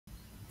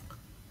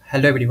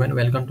Hello everyone,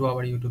 welcome to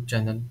our YouTube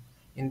channel.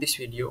 In this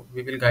video,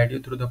 we will guide you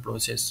through the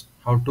process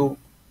how to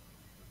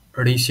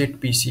reset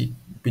PC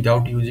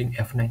without using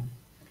F9.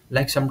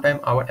 Like sometime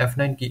our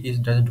F9 key is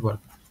doesn't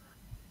work,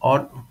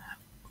 or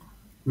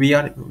we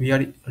are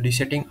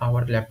resetting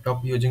our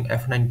laptop using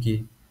F9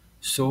 key.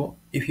 So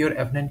if your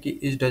F9 key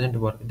is doesn't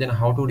work, then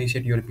how to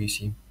reset your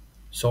PC?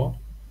 So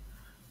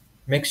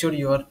make sure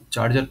your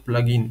charger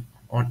plug in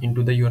on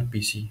into the your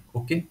PC,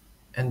 okay?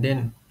 And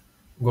then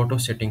go to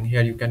setting.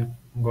 Here you can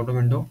go to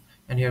window,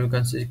 and here you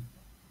can see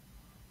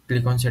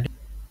click on setting.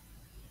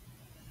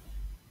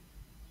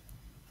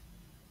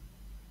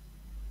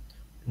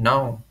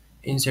 Now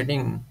in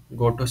setting,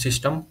 go to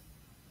system.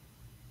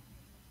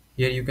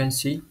 Here you can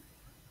see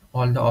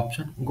all the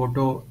option. Go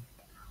to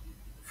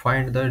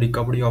find the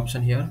recovery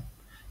option here.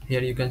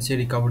 Here you can see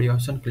recovery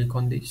option. Click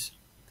on this.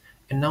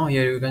 And now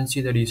here you can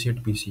see the reset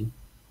PC.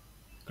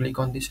 Click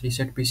on this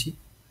reset PC.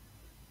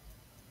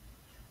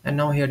 And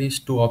now here is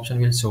two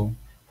option will show.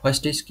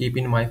 First is keep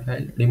in my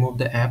file. Remove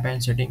the app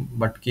and setting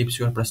but keeps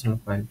your personal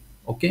file.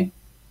 Okay.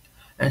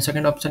 And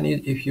second option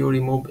is if you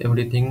remove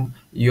everything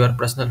your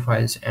personal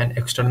files and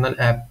external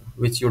app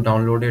which you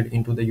downloaded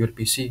into the your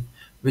PC,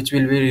 which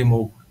will be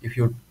removed if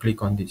you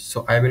click on this.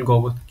 So I will go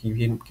with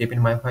keep in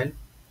my file.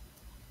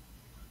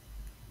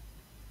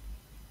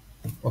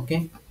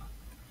 Okay.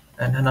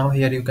 And now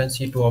here you can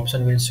see two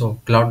option will show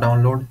cloud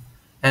download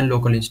and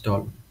local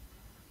install.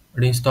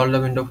 Reinstall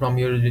the window from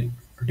your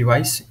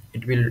device.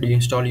 It will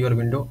reinstall your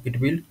window. It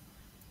will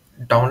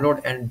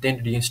download and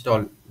then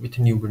reinstall with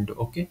new window.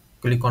 Okay.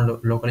 Click on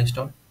local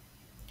install.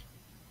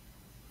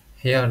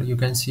 Here you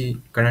can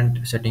see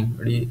current setting,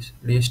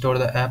 restore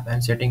the app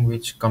and setting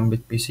which come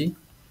with PC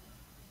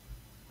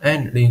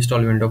and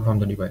reinstall window from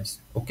the device.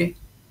 Okay,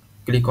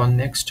 click on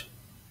next.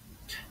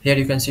 Here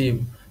you can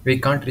see we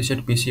can't reset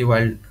PC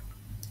while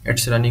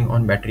it's running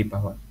on battery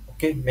power.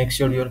 Okay, make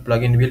sure your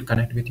plugin will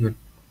connect with your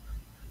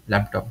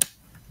laptop.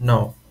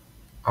 Now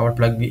our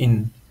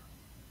plugin,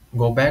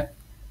 go back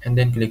and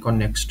then click on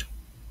next.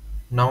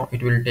 Now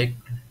it will take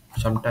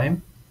some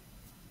time.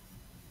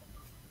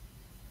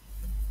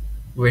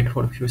 Wait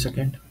for a few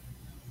seconds.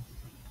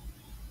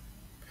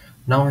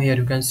 Now here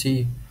you can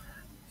see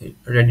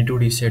ready to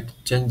reset.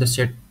 Change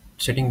the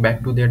setting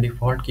back to their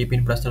default. Keep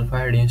in personal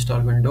file.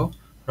 Reinstall window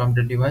from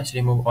the device.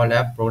 Remove all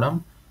app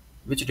program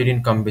which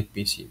didn't come with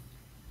PC.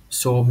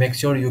 So make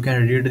sure you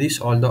can read this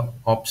all the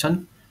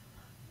option,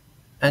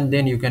 and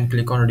then you can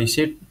click on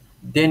reset.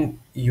 Then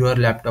your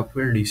laptop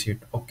will reset.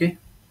 Okay.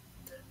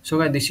 So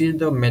guys, this is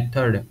the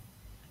method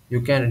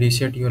you can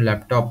reset your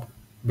laptop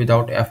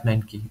without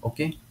F9 key.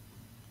 Okay.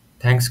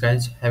 Thanks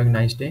guys. Have a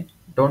nice day.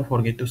 Don't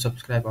forget to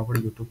subscribe our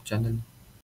YouTube channel.